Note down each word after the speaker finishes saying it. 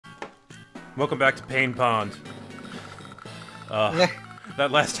Welcome back to Pain Pond.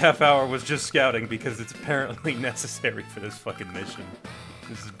 That last half hour was just scouting because it's apparently necessary for this fucking mission.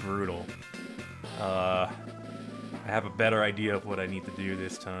 This is brutal. I have a better idea of what I need to do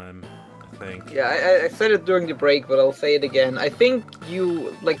this time, I think. Yeah, I said it during the break, but I'll say it again. I think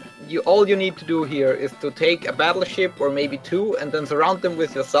all you need to do here is to take a battleship or maybe two, and then surround them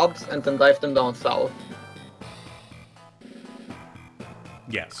with your subs, and then dive them down south.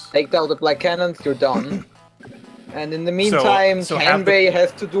 Yes. Take out the black cannons, you're done. And in the meantime, so Kanbei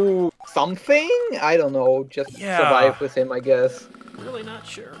has to do something? I don't know, just survive with him, I guess. Really not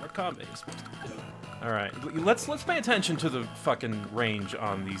sure what Kanbei is supposed to do. Alright, let's pay attention to the fucking range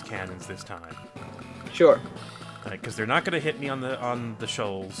on these cannons this time. Sure. Alright, because they're not going to hit me on the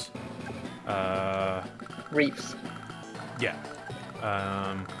shoals. Reefs. Yeah.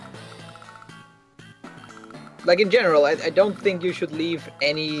 Like, in general, I don't think you should leave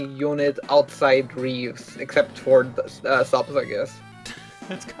any unit outside reefs, except for the subs, I guess.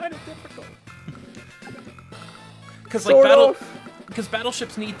 That's kind of difficult. Because, like, because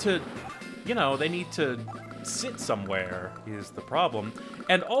battleships need to, you know, they need to sit somewhere, is the problem.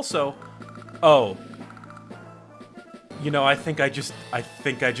 And also, oh, you know, I think I just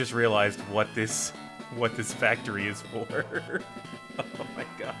realized what this factory is for. Oh my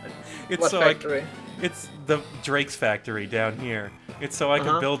god. It's what so factory? It's the Drake's factory down here. It's so I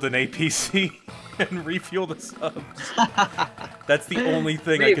can build an APC and refuel the subs. That's the only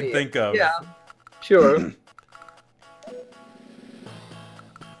thing I can think of. Yeah, sure.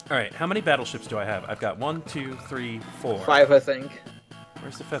 Alright, how many battleships do I have? I've got 1, 2, 3, 4. 5, I think.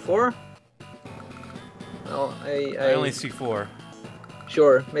 Where's the fifth 4? one? No, I only see 4.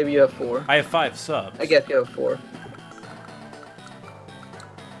 Sure, maybe you have 4. I have 5 subs. I guess you have 4.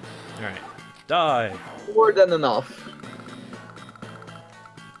 Alright. Die! More than enough.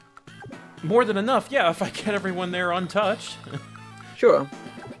 More than enough, yeah, if I get everyone there untouched. Sure.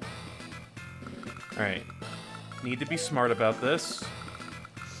 Alright. Need to be smart about this.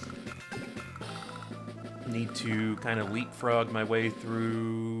 Need to kind of leapfrog my way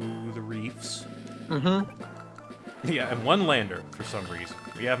through the reefs. Mm-hmm. Yeah, and one lander, for some reason.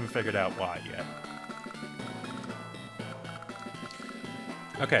 We haven't figured out why yet.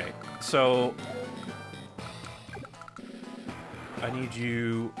 Okay, so I need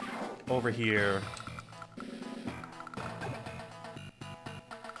you over here.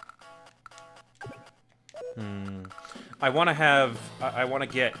 I want to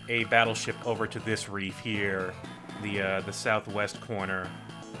get a battleship over to this reef here, the southwest corner,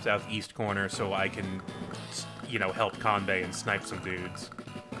 southeast corner, so I can, you know, help Kanbei and snipe some dudes.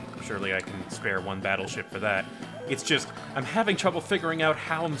 Surely I can spare one battleship for that. It's just, I'm having trouble figuring out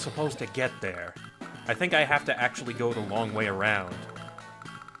how I'm supposed to get there. I think I have to actually go the long way around.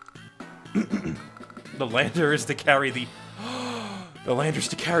 The lander is to carry the... The lander's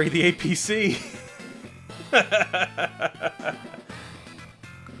to carry the APC!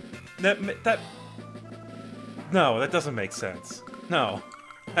 No, that doesn't make sense. No.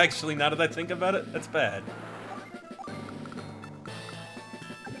 Actually, now that I think about it, that's bad.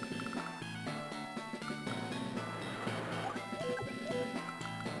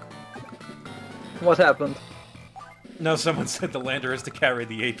 What happened? No, someone said the lander is to carry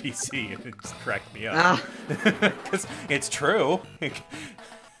the APC, and it just cracked me up. Because it's true.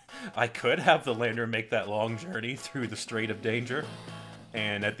 I could have the lander make that long journey through the Strait of Danger,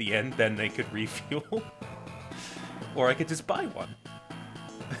 and at the end, then they could refuel. Or I could just buy one.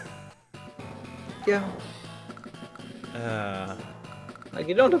 Yeah. Like,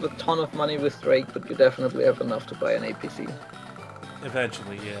 you don't have a ton of money with Drake, but you definitely have enough to buy an APC.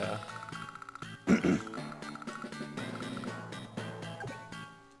 Eventually, yeah.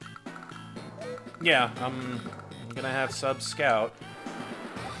 Yeah, I'm gonna have subs scout.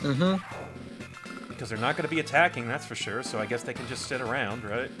 Mm-hmm. Because they're not gonna be attacking, that's for sure, so I guess they can just sit around,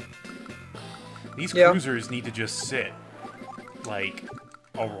 right? These cruisers need to just sit, like,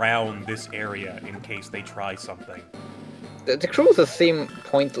 around this area in case they try something. The cruisers seem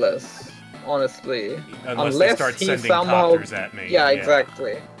pointless, honestly. Unless they start sending copters at me. Yeah,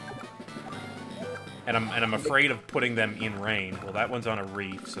 exactly. And I'm afraid of putting them in range. Well, that one's on a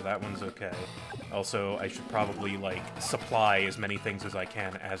reef, so that one's okay. Also, I should probably, like, supply as many things as I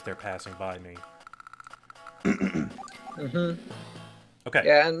can as they're passing by me. Mm-hmm. Okay.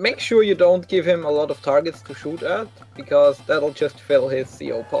 Yeah, and make sure you don't give him a lot of targets to shoot at, because that'll just fill his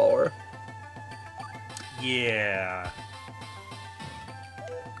CO power. Yeah.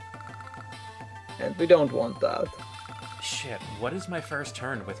 And we don't want that. Shit, what is my first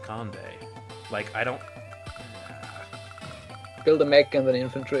turn with Kanbei? Like, I don't... Build a mech and an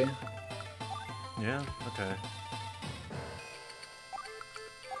infantry. Yeah, okay.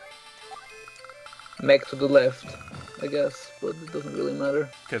 Mech to the left, I guess, but it doesn't really matter.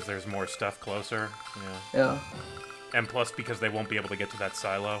 Because there's more stuff closer. Yeah. Yeah. And plus because they won't be able to get to that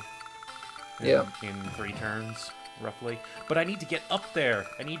silo. In 3 turns, roughly. But I need to get up there.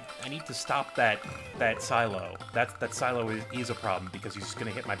 I need to stop that silo. That silo is a problem because he's just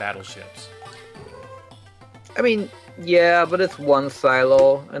gonna hit my battleships. I mean, yeah, but it's one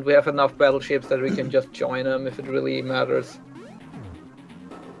silo, and we have enough battleships that we can just join them if it really matters.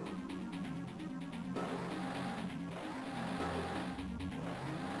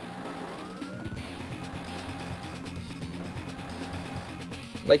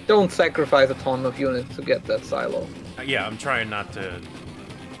 Like, don't sacrifice a ton of units to get that silo. Yeah, I'm trying not to.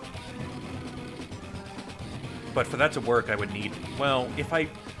 But for that to work, I would need. Well, if I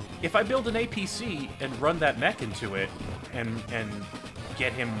build an APC and run that mech into it, and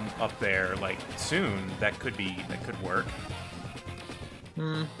get him up there like soon, that could work.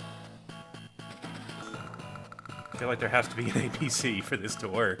 Hmm. I feel like there has to be an APC for this to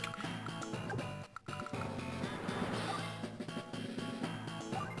work.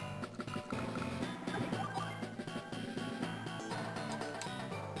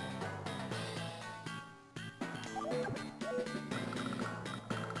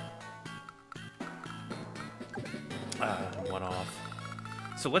 One off.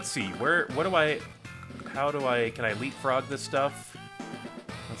 So let's see, can I leapfrog this stuff?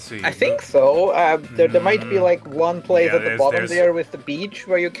 Let's see. I think so. There might be like one place Yeah, at the bottom there with the beach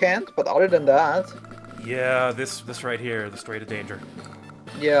where you can't, but other than that... Yeah, this right here, the Strait of Danger.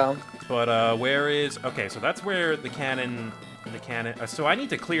 Yeah. But where is... Okay, so that's where the cannon... so I need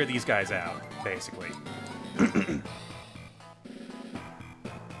to clear these guys out, basically.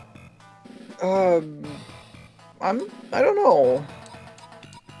 I don't know.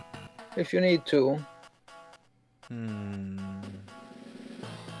 If you need to.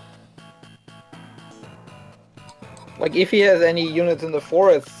 Like, if he has any units in the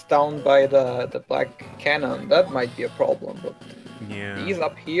forests down by the black cannon, that might be a problem, but... Yeah. He's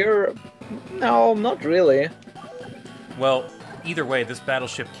up here? No, not really. Well, either way, this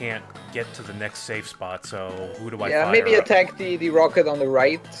battleship can't get to the next safe spot, so who do I fire? Yeah, maybe attack the rocket on the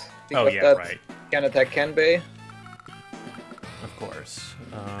right. Because that right. can attack Kanbei. Of course.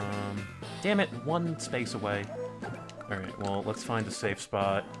 Damn it, one space away. Alright, well, let's find a safe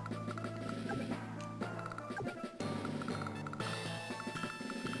spot.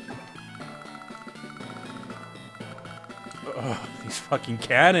 Ugh, these fucking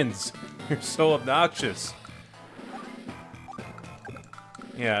cannons! They're so obnoxious.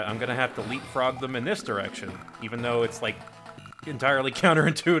 Yeah, I'm gonna have to leapfrog them in this direction, even though it's, like, entirely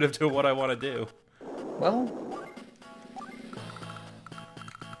counterintuitive to what I want to do. Well...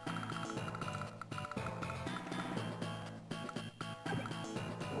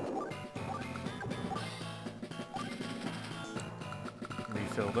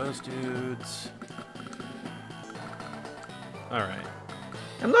 Refill those dudes. Alright.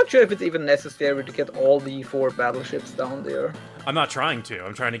 I'm not sure if it's even necessary to get all the 4 battleships down there. I'm not trying to.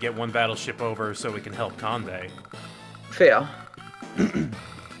 I'm trying to get one battleship over so we can help Kanbei. Fair.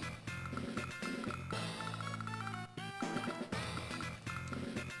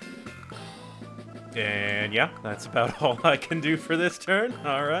 And yeah, that's about all I can do for this turn.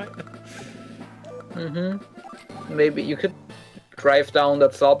 Alright. Maybe you could drive down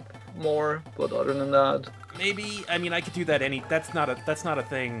that sub more, but other than that... Maybe, I mean, I could do that that's not a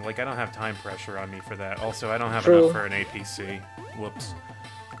thing. Like, I don't have time pressure on me for that. Also, I don't have enough for an APC. Whoops.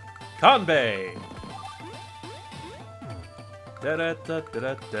 Kanbei!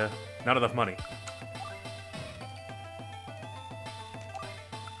 Da-da-da-da-da-da. Not enough money.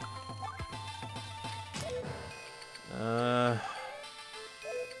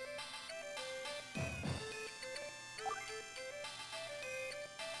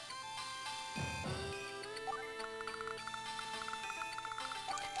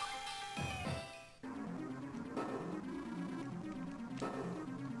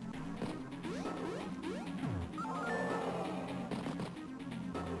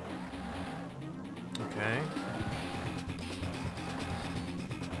 Okay.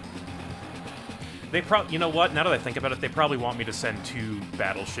 They you know what? Now that I think about it, they probably want me to send 2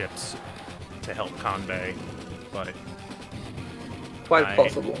 battleships to help Kanbei, but... Quite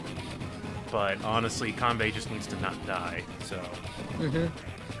possible. But honestly, Kanbei just needs to not die, so... Okay.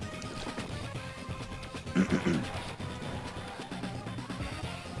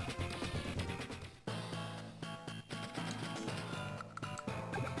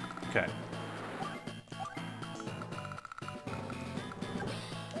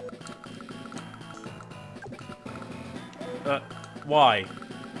 Why?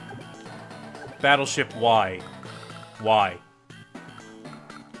 Battleship, why? Why?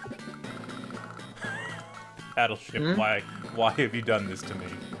 Battleship, why? Why have you done this to me?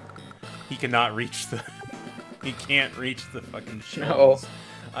 He cannot reach the... He can't reach the fucking shells. No.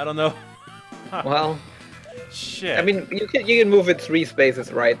 I don't know. Well, Shit. I mean, you can move it 3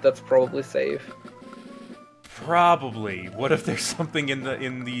 spaces, right? That's probably safe. Probably. What if there's something in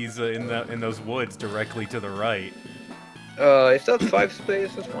those woods directly to the right? Is that 5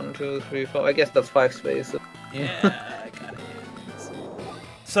 spaces? 1, 2, 3, 4. I guess that's 5 spaces. Yeah, I got it.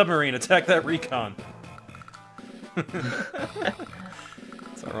 Submarine, attack that recon.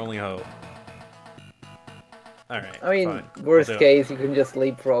 It's our only hope. Alright, I mean, fine. worst case, you can just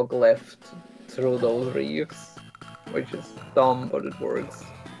leapfrog left through those reefs, which is dumb, but it works.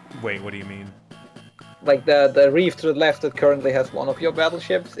 Wait, what do you mean? Like the reef to the left that currently has one of your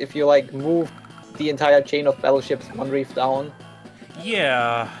battleships, if you like move the entire chain of battleships 1 reef down.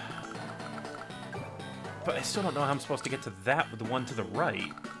 Yeah. But I still don't know how I'm supposed to get to that with the one to the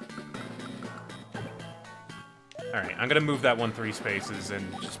right. Alright, I'm gonna move that one 3 spaces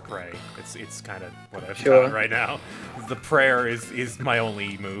and just pray. It's kind of what I've got right now. The prayer is my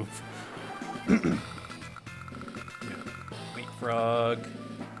only move. Yeah. Leapfrog.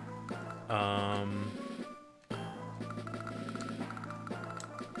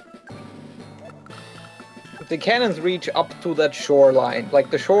 The cannons reach up to that shoreline. Like,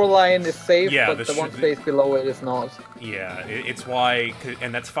 the shoreline is safe, Yeah, but the 1 space below it is not. Yeah, it's why,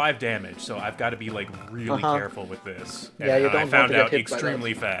 and that's 5 damage, so I've got to be like really careful with this. Yeah, and you don't I want found to get out hit by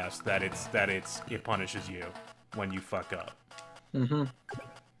extremely fast that it punishes you when you fuck up. Mm-hmm.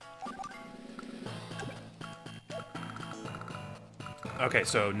 Okay,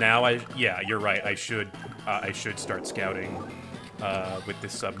 so now yeah, you're right. I should start scouting with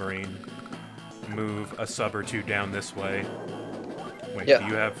this submarine. Move a sub or 2 down this way. Wait, Yeah. do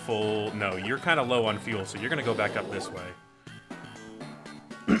you have full... No, you're kind of low on fuel, so you're going to go back up this way.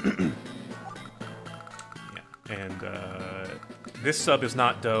 Yeah, and this sub is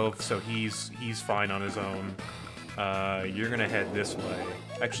not dove, so he's fine on his own. You're going to head this way.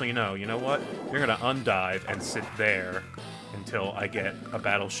 Actually, no, you know what? You're going to undive and sit there until I get a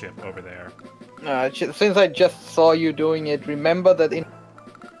battleship over there. Since I just saw you doing it, remember that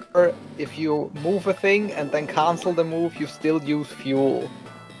if you move a thing and then cancel the move, you still use fuel.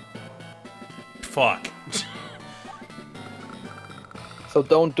 Fuck. So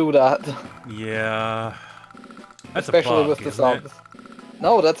don't do that. Yeah. That's Especially a bug, with the isn't it? subs.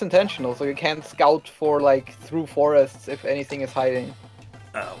 No, that's intentional, so you can't scout for, like, through forests if anything is hiding.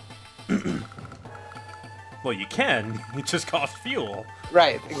 Oh. Well, you can. It just costs fuel.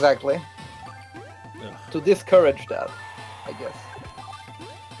 Right, exactly. Ugh. To discourage that, I guess.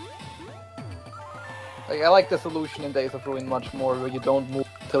 Like, I like the solution in Days of Ruin much more, where you don't move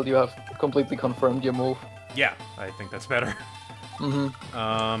until you have completely confirmed your move. Yeah, I think that's better.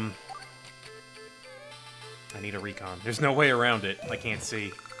 Mm-hmm. I need a recon. There's no way around it. I can't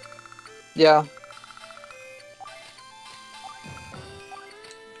see. Yeah.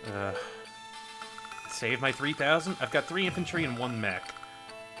 Save my 3,000? I've got 3 infantry and 1 mech.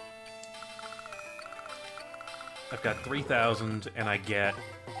 I've got 3,000, and I get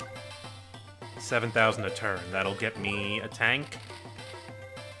 7,000 a turn. That'll get me a tank.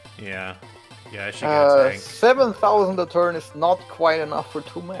 Yeah. Yeah, I should get a tank. 7,000 a turn is not quite enough for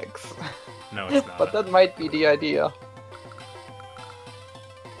 2 mechs. No, it's not. But that might be the idea.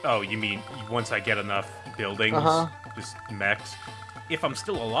 Oh, you mean once I get enough buildings? Just mechs? If I'm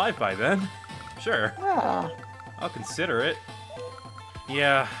still alive by then, sure. Yeah. I'll consider it.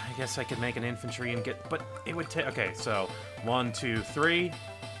 Yeah, I guess I could make an infantry and get... But it would take... Okay, so 1, 2, 3.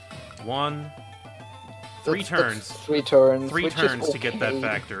 1... 3 turns. That's 3 turns. 3 which turns is to get that okay.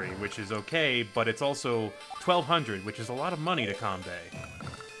 factory, which is okay, but it's also 1,200, which is a lot of money to Combe.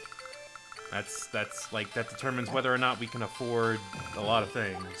 That's like, that determines whether or not we can afford a lot of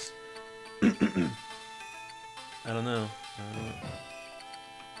things. I don't know.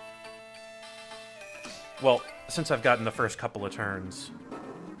 Well, since I've gotten the first couple of turns...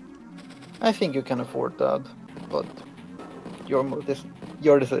 I think you can afford that, but your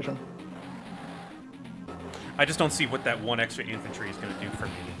decision. I just don't see what that 1 extra infantry is going to do for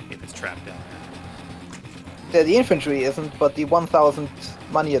me if it's trapped down Yeah, the infantry isn't, but the 1,000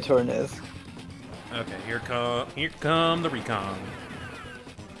 money a turn is. there. Okay, here come the recon.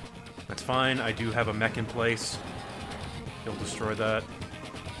 That's fine, I do have a mech in place. He'll destroy that.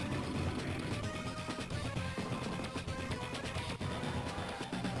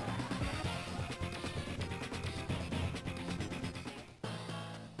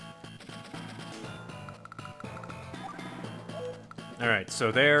 Alright,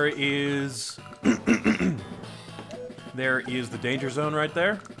 so there is... there is the danger zone right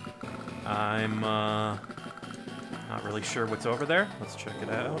there. I'm, not really sure what's over there. Let's check it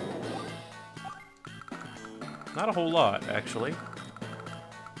out. Not a whole lot, actually.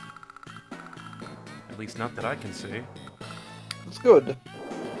 At least not that I can see. It's good.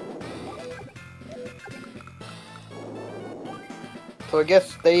 So I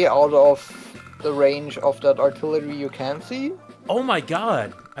guess stay out of the range of that artillery you can see. Oh my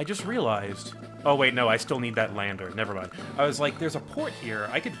god! I just realized. Oh wait, no, I still need that lander. Never mind. I was like, there's a port here.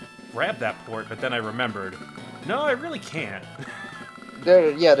 I could grab that port, but then I remembered. No, I really can't.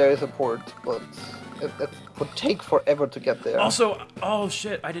 There is a port, but it would take forever to get there. Also, oh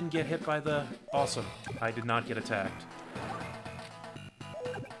shit, I didn't get hit by the... Awesome. I did not get attacked.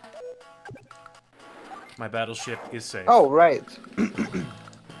 My battleship is safe. Oh, right.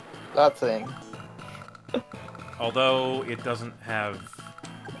 That thing. Although, it doesn't have...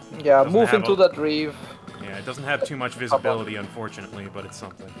 Yeah, move into that reef. Yeah, it doesn't have too much visibility, unfortunately, but it's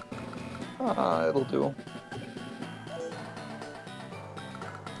something. It'll do.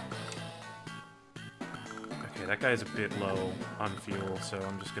 Okay, that guy's a bit low on fuel, so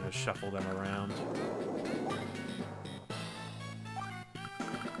I'm just gonna shuffle them around.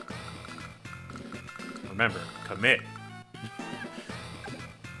 Remember, commit.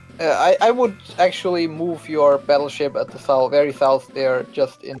 I would actually move your battleship at the very south there,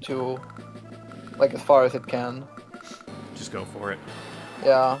 just into, like, as far as it can. Just go for it.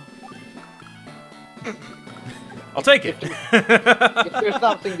 Yeah. I'll take it. If there's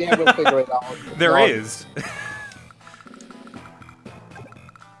something there, we'll figure it out. There is.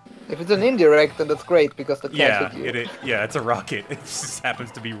 If it's an indirect, then that's great, because that can't Yeah, hit you. yeah, it's a rocket. It just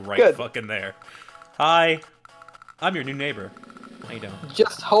happens to be right Good. fucking there. Hi. I'm your new neighbor. How you doing?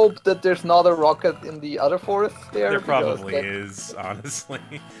 Just hope that there's not a rocket in the other forests there. There because probably is, honestly.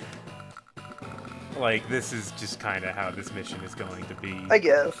 Like, this is just kind of how this mission is going to be. I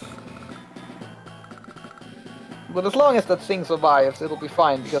guess. But as long as that thing survives, it'll be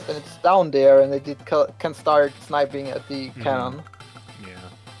fine, because then it's down there and it can start sniping at the cannon. Yeah.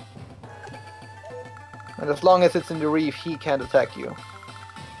 And as long as it's in the reef, he can't attack you.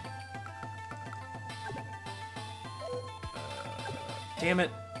 Damn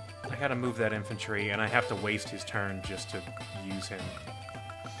it. I gotta move that infantry, and I have to waste his turn just to use him.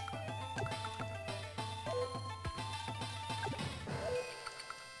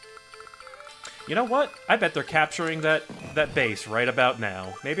 You know what? I bet they're capturing that base right about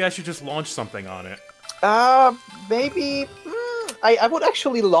now. Maybe I should just launch something on it. Maybe... I would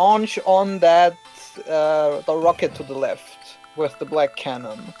actually launch on that, the rocket to the left, with the black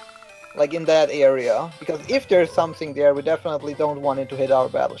cannon. Like, in that area. Because if there's something there, we definitely don't want it to hit our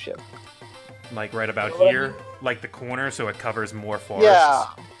battleship. Like, right about here? Like the corner, so it covers more forests? Yeah,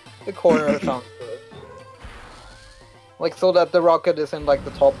 the corner sounds good. Like, so that the rocket is in, like,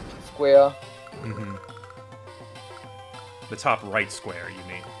 the top square. Mm-hmm. The top right square, you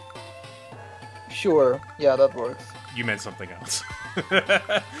mean? Sure, yeah, that works. You meant something else. You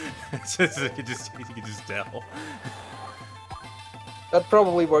could just tell. That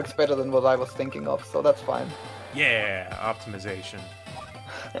probably works better than what I was thinking of, so that's fine. Yeah, optimization.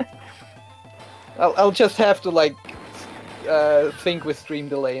 I'll just have to, like, think with stream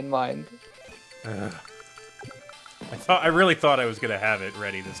delay in mind. I really thought I was gonna have it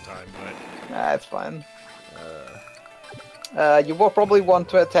ready this time, but It's fine. You will probably want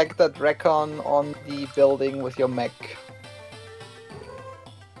to attack that recon on the building with your mech.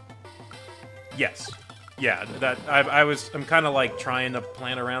 yes, yeah. That I'm kind of like trying to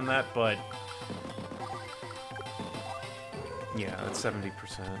plan around that, but yeah, that's 70%.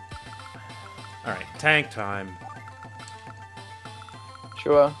 All right, tank time.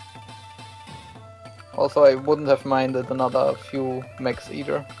 Sure. Also, I wouldn't have minded another few mechs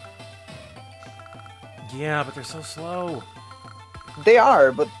either. Yeah, but they're so slow. They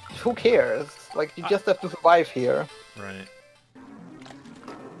are, but who cares? Like, you just have to survive here. Right.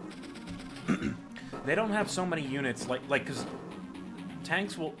 They don't have so many units, like, because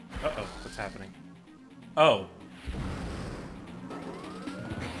tanks will... Uh-oh, what's happening? Oh.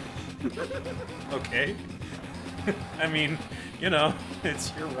 Okay. I mean, you know,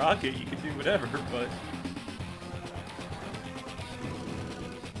 it's your rocket, you can do whatever, but...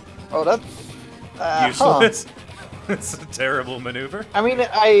 Oh, that's... useless. It's a terrible maneuver. I mean,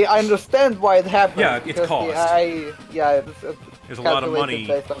 I understand why it happened. Yeah, it's because cost. There's a lot of money.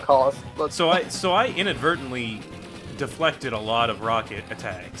 Based on cost, but So I inadvertently deflected a lot of rocket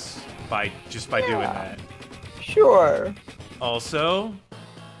attacks by doing that. Sure. Also,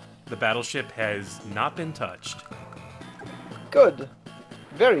 the battleship has not been touched. Good.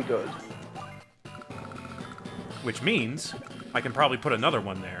 Very good. Which means I can probably put another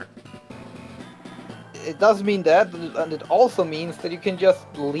one there. It does mean that, and it also means that you can just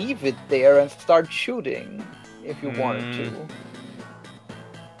leave it there and start shooting if you wanted to.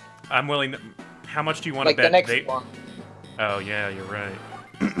 I'm willing to... How much do you want Like to bet? the next one. Oh, yeah, you're right.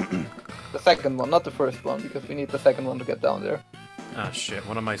 The second one, not the first one, because we need the second one to get down there. Ah, shit.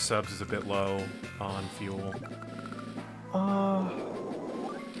 One of my subs is a bit low on fuel.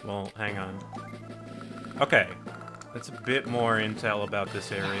 Well, hang on. Okay. That's a bit more intel about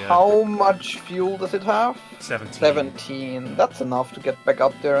this area. How much fuel does it have? 17. 17. That's enough to get back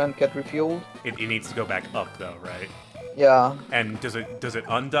up there and get refueled. It needs to go back up, though, right? Yeah. And does it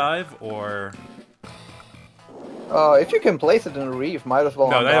undive, or... If you can place it in a reef, might as well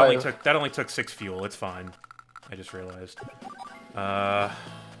No, undive. that only took 6 fuel. It's fine. I just realized.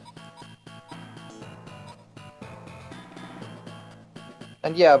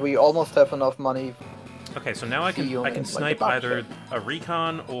 And yeah, we almost have enough money. Okay, so now I can snipe either a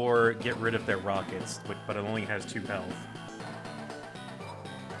recon or get rid of their rockets, but it only has 2 health.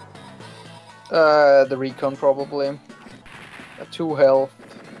 The recon probably. A 2 health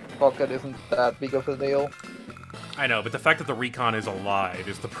rocket isn't that big of a deal. I know, but the fact that the recon is alive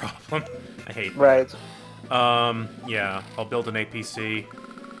is the problem. I hate that. Right. Yeah, I'll build an APC.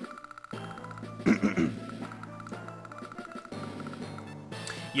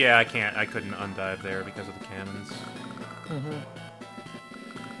 Yeah, I couldn't undive there because of the cannons.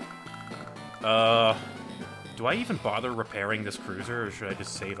 Do I even bother repairing this cruiser, or should I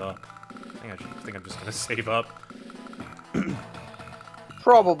just save up? I think I'm just gonna save up.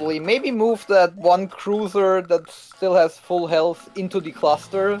 Probably. Maybe move that one cruiser that still has full health into the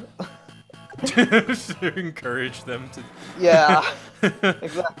cluster. To encourage them to... Yeah,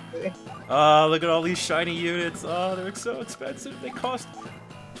 exactly. Look at all these shiny units. Oh, they're so expensive. They cost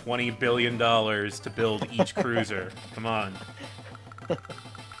 $20 billion to build each cruiser. Come on.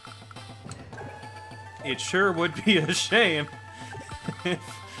 It sure would be a shame.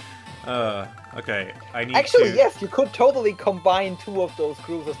 Okay, I need Actually, to... yes, you could totally combine 2 of those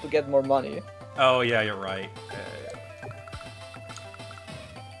cruisers to get more money. Oh, yeah, you're right.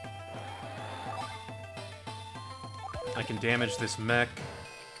 I can damage this mech.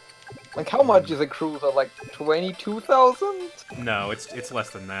 Like, how much is a cruiser? Like 22,000? No, it's less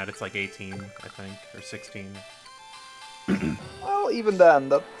than that. It's like 18, I think, or 16. Well, even then,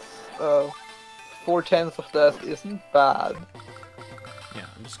 that's 4/10 of that isn't bad. Yeah,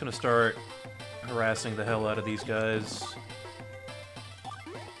 I'm just gonna start harassing the hell out of these guys.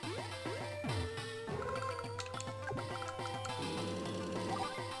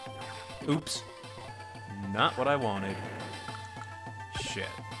 Oops. Not what I wanted. Shit.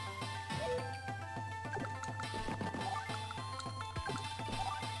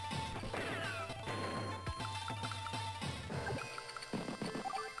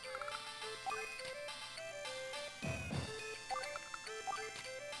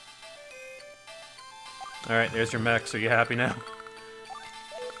 Alright, there's your mech, so you happy now?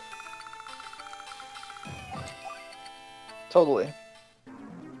 Totally.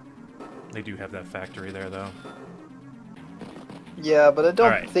 They do have that factory there, though. Yeah, but I don't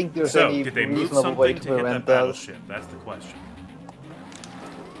Alright, think there's so, any did they move reasonable way something to to hit prevent that that. battleship? That's the question.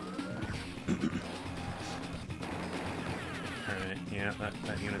 Alright, yeah,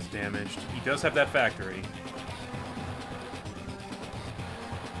 that unit's damaged. He does have that factory.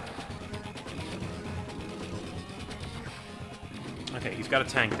 Okay, he's got a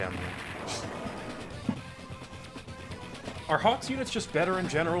tank down there. Are Hawks units just better in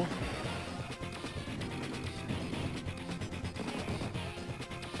general?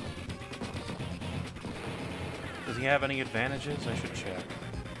 Does he have any advantages? I should check.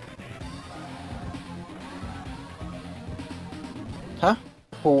 Huh?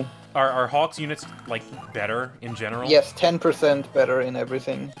 Who? Are Hawks units, like, better in general? Yes, 10% better in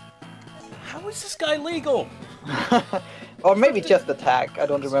everything. How is this guy legal? Or maybe just attack. I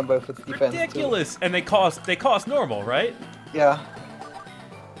don't remember if it's defense. Ridiculous! And they cost normal, right? Too. Yeah.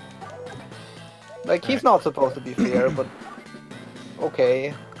 Like, he's not supposed to be fair, but...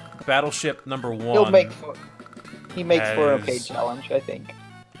 Okay. Battleship number 1 He makes for a okay challenge, I think.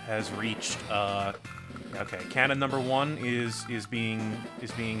 has reached, okay, cannon number 1 is being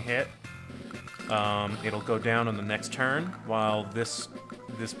hit. It'll go down on the next turn, while this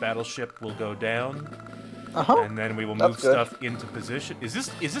battleship will go down. And then we will move stuff into position. Is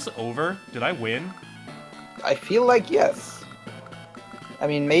this over? Did I win? I feel like yes. I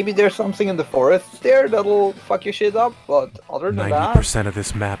mean, maybe there's something in the forests there that'll fuck your shit up, but other than that... 90% of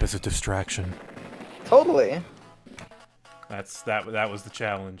this map is a distraction. Totally. That was the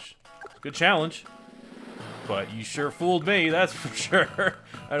challenge. Good challenge. But you sure fooled me, that's for sure.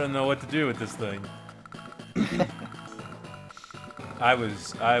 I don't know what to do with this thing. I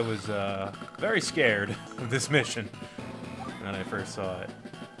was very scared of this mission when I first saw it.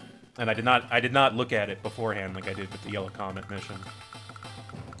 And I did not look at it beforehand like I did with the Yellow Comet mission.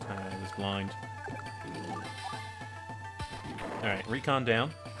 I was blind. Alright, recon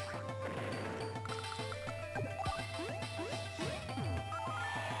down.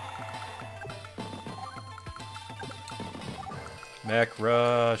 Mech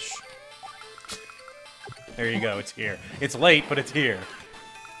rush. There you go, it's here. It's late, but it's here.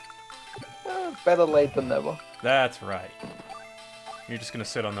 Better late than never. That's right. You're just gonna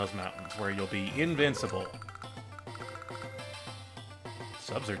sit on those mountains where you'll be invincible.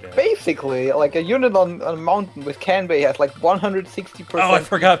 Subs are dead. Basically, like a unit on a mountain with Kanbei has like 160% Oh, I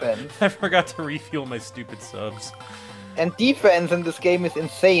forgot. defense. I forgot to refuel my stupid subs. And defense in this game is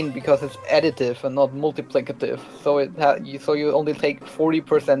insane because it's additive and not multiplicative. So you only take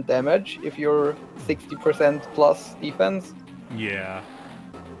 40% damage if you're 60% plus defense. Yeah.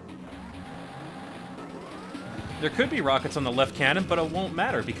 There could be rockets on the left cannon, but it won't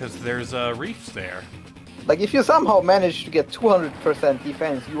matter because there's reefs there. Like if you somehow manage to get 200%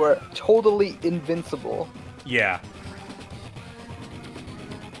 defense, you are totally invincible. Yeah.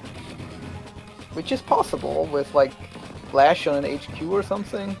 Which is possible with like Flash on an HQ or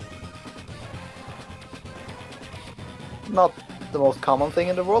something. Not the most common thing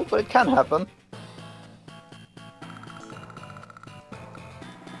in the world, but it can happen.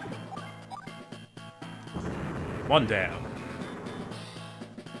 One down.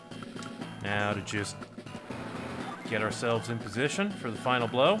 Now to just get ourselves in position for the final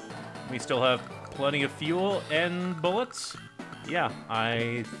blow. We still have plenty of fuel and bullets. Yeah,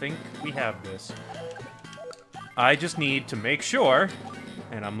 I think we have this. I just need to make sure,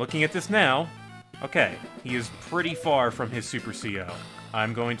 and I'm looking at this now. Okay, he is pretty far from his Super CO.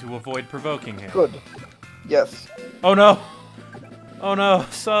 I'm going to avoid provoking him. Good. Yes. Oh no! Oh no,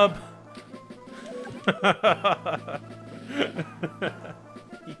 sub!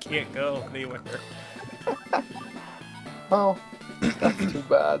 He can't go anywhere. Oh, that's too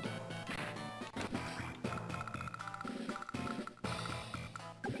bad.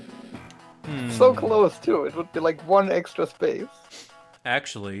 So close too, it would be like one extra space.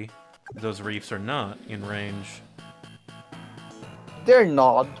 Actually, those reefs are not in range. They're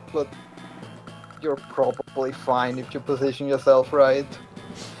not, but you're probably fine if you position yourself right.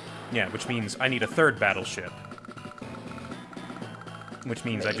 Yeah, which means I need a third battleship. Which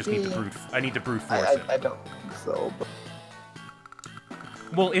means I just need to brute force it. I don't think so, but...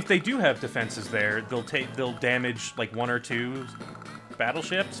 Well, if they do have defenses there, they'll damage like 1 or 2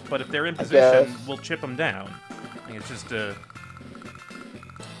 battleships, but if they're in position, we'll chip them down. Like, it's just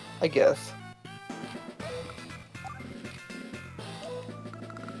I guess.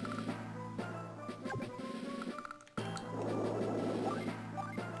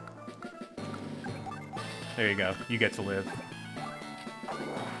 There you go. You get to live.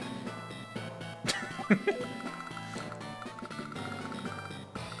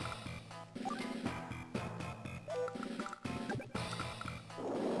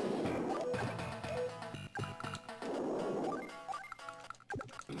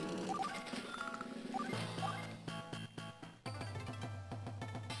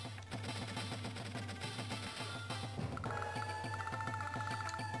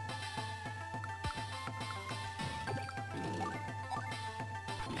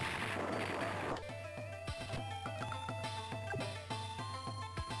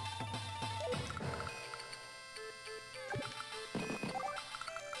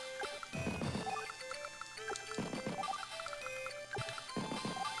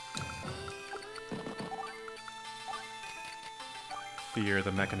 Fear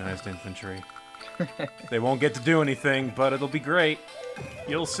the mechanized infantry. They won't get to do anything, but it'll be great.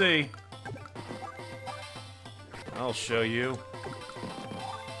 You'll see. I'll show you.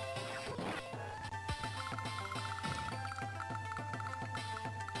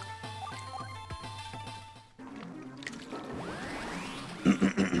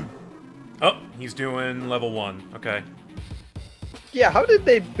 Oh, he's doing level 1. Okay. Yeah, how did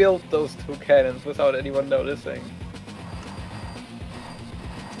they build those 2 cannons without anyone noticing?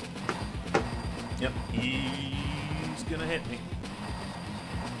 Yep, he's gonna hit me.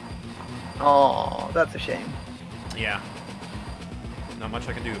 Oh, that's a shame. Yeah. Not much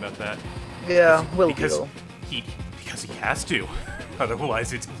I can do about that. Yeah, because do. Because he has to.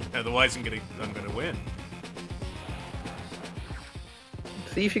 Otherwise I'm gonna win.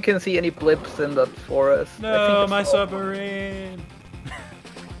 See if you can see any blips in that forest. No, my submarine.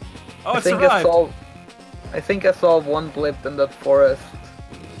 Oh, I it think survived. I think I saw one blip in that forest,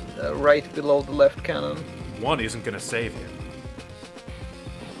 right below the left cannon. One isn't gonna save him.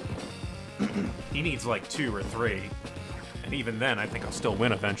 He needs like 2 or 3. And even then, I think I'll still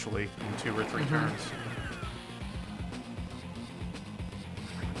win eventually in 2 or 3 turns.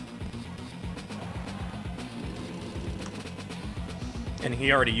 And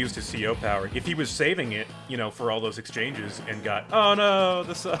he already used his CO power. If he was saving it, you know, for all those exchanges and got, oh no,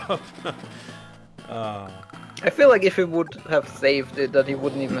 the sub. I feel like if he would have saved it, that he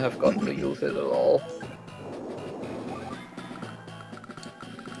wouldn't even have gotten to use it at all.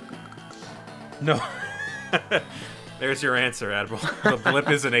 No. There's your answer, Admiral. The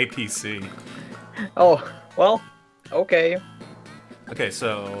blip is an APC. Oh, well, okay. Okay,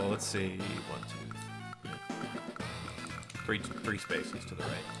 so let's see. 1, 2, 3 spaces to the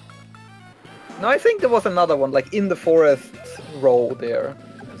right. No, I think there was another one, like in the forest row there.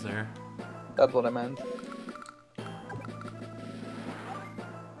 Is there? That's what I meant.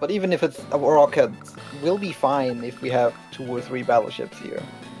 But even if it's a rocket, we'll be fine if we have 2 or 3 battleships here.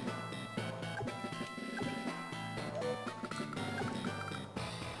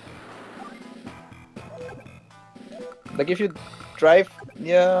 Like if you drive,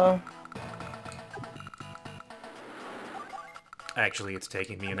 yeah. Actually, it's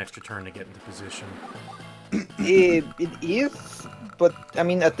taking me an extra turn to get into position. It is, but I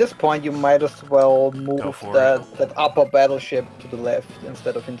mean at this point you might as well move that upper battleship to the left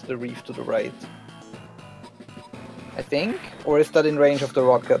instead of into the reef to the right. I think? Or is that in range of the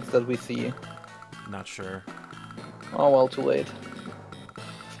rockets that we see? Not sure. Oh well, too late.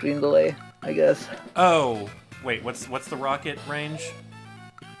 Stream delay, I guess. Oh, wait, what's the rocket range?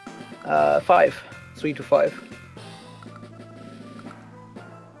 5. 3 to 5.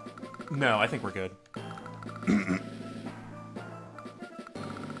 No, I think we're good.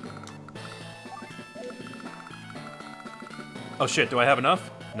 Oh shit, do I have enough?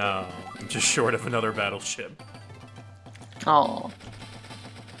 No, I'm just short of another battleship. Oh.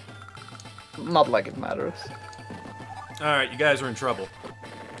 Not like it matters. Alright, you guys are in trouble.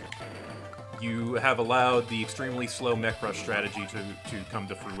 You have allowed the extremely slow mech rush strategy to come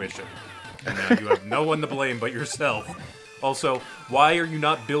to fruition. And now you have no one to blame but yourself. Also, why are you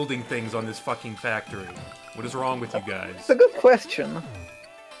not building things on this fucking factory? What is wrong with you guys? It's a good question.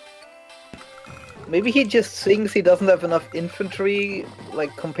 Maybe he just thinks he doesn't have enough infantry,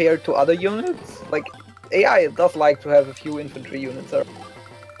 like, compared to other units? Like, AI does like to have a few infantry units. I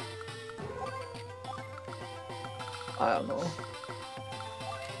don't know.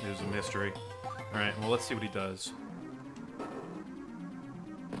 It is a mystery. Alright, well, let's see what he does.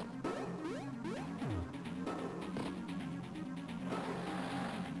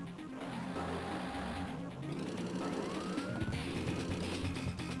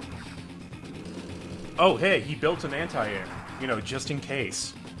 Oh, hey, he built an anti-air. You know, just in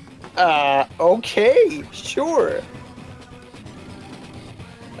case. Okay, sure.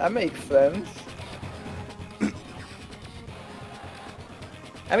 That makes sense.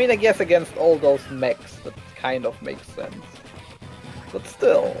 I mean, I guess against all those mechs, that kind of makes sense. But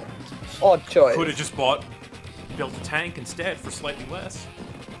still, odd choice. Could have just built a tank instead for slightly less.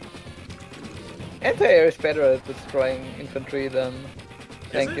 Anti-air is better at destroying infantry than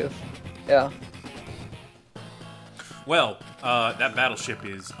tank is. Yeah. Well, that battleship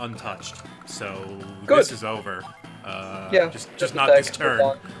is untouched, so Good. This is over. Yeah. Just not this turn.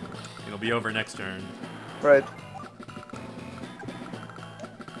 It'll be over next turn. Right.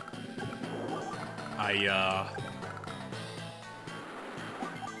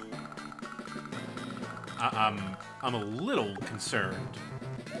 I'm a little concerned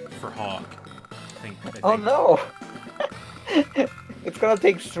for Hawk. I think. Oh no! It's gonna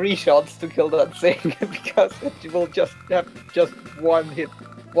take 3 shots to kill that thing because it will just have just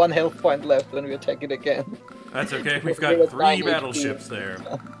one health point left when we attack it again. That's okay. We've got 3 battleships there,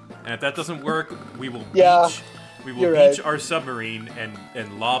 and if that doesn't work, we will beach our submarine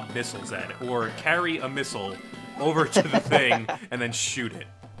and lob missiles at it, or carry a missile over to the thing and then shoot it.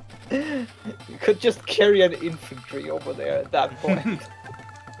 You could just carry an infantry over there at that point.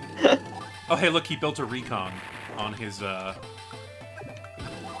 Oh hey, look, he built a recon on his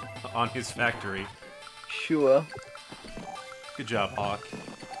factory. Sure. Good job, Hawk.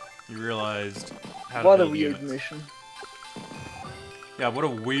 You realized how what to a build weird units. mission. Yeah, what a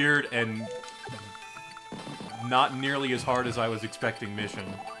weird and not nearly as hard as I was expecting mission.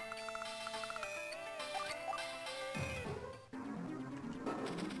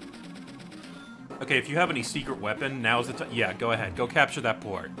 Okay, if you have any secret weapon, now's the time. Yeah, go ahead. Go capture that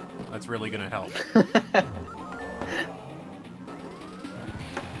port. That's really gonna help.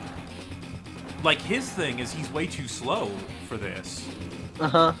 Like, his thing is he's way too slow for this.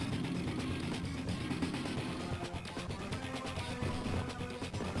 Uh-huh.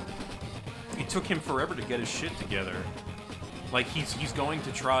 It took him forever to get his shit together. Like, he's going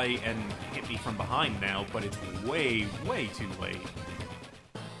to try and hit me from behind now, but it's way, way too late.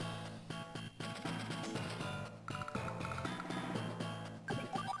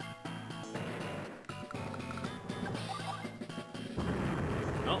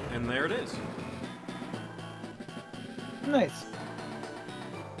 Oh, and there it is. Nice.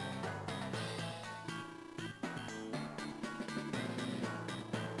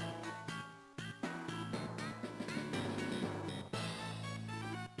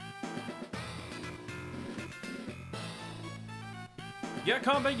 Yeah,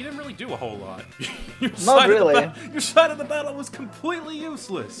 combat, you didn't really do a whole lot. Your Not really. Your side of the battle was completely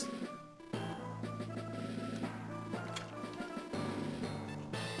useless.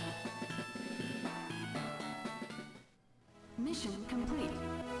 Mission complete.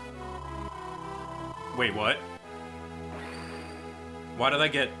 Wait, what? Why did I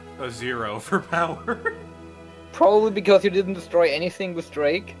get a 0 for power? Probably because you didn't destroy anything with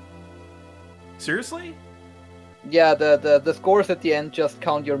Drake. Seriously? Yeah, the scores at the end just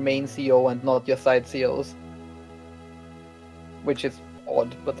count your main CO and not your side COs. Which is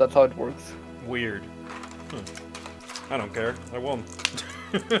odd, but that's how it works. Weird. I don't care. I won.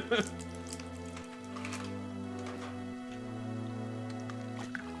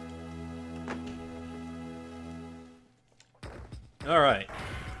 Alright.